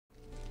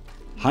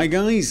Hi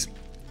guys,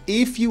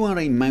 if you are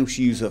a mouse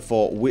user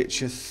for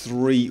Witcher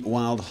 3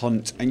 Wild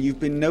Hunt and you've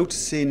been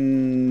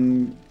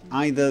noticing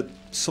either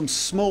some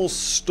small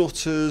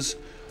stutters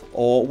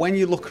or when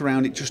you look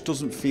around it just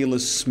doesn't feel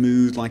as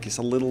smooth, like it's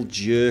a little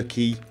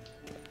jerky,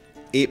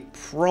 it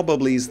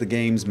probably is the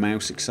game's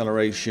mouse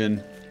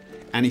acceleration.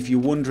 And if you're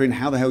wondering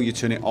how the hell you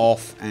turn it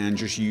off and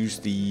just use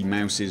the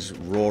mouse's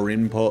raw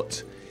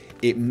input,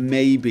 it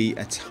may be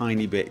a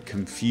tiny bit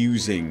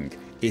confusing.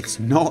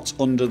 It's not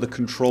under the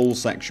control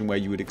section where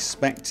you would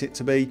expect it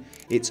to be.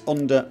 It's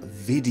under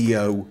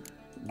video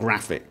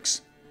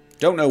graphics.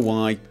 Don't know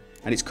why.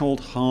 And it's called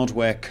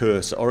hardware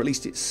cursor, or at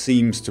least it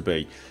seems to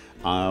be.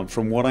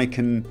 From what I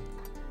can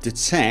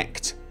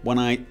detect, when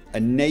I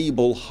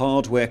enable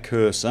hardware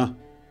cursor,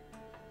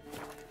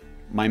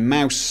 my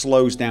mouse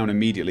slows down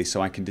immediately,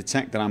 so I can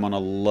detect that I'm on a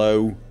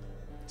low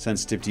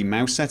sensitivity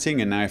mouse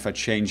setting, and now if I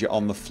change it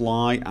on the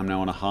fly, I'm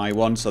now on a high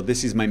one. So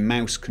this is my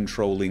mouse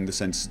controlling the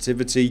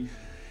sensitivity.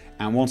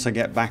 And once I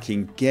get back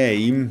in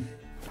game,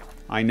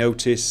 I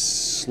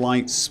notice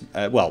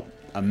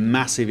a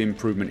massive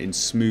improvement in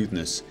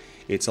smoothness.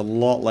 It's a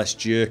lot less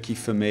jerky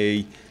for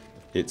me.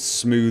 It's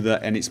smoother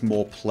and it's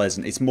more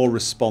pleasant. It's more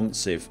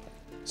responsive.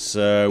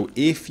 So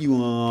if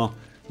you are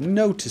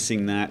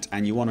noticing that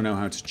and you want to know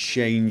how to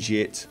change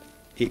it,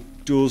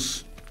 it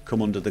does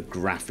come under the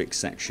graphics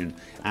section.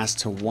 As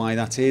to why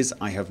that is,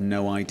 I have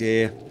no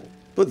idea.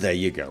 But there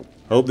you go.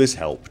 Hope this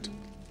helped.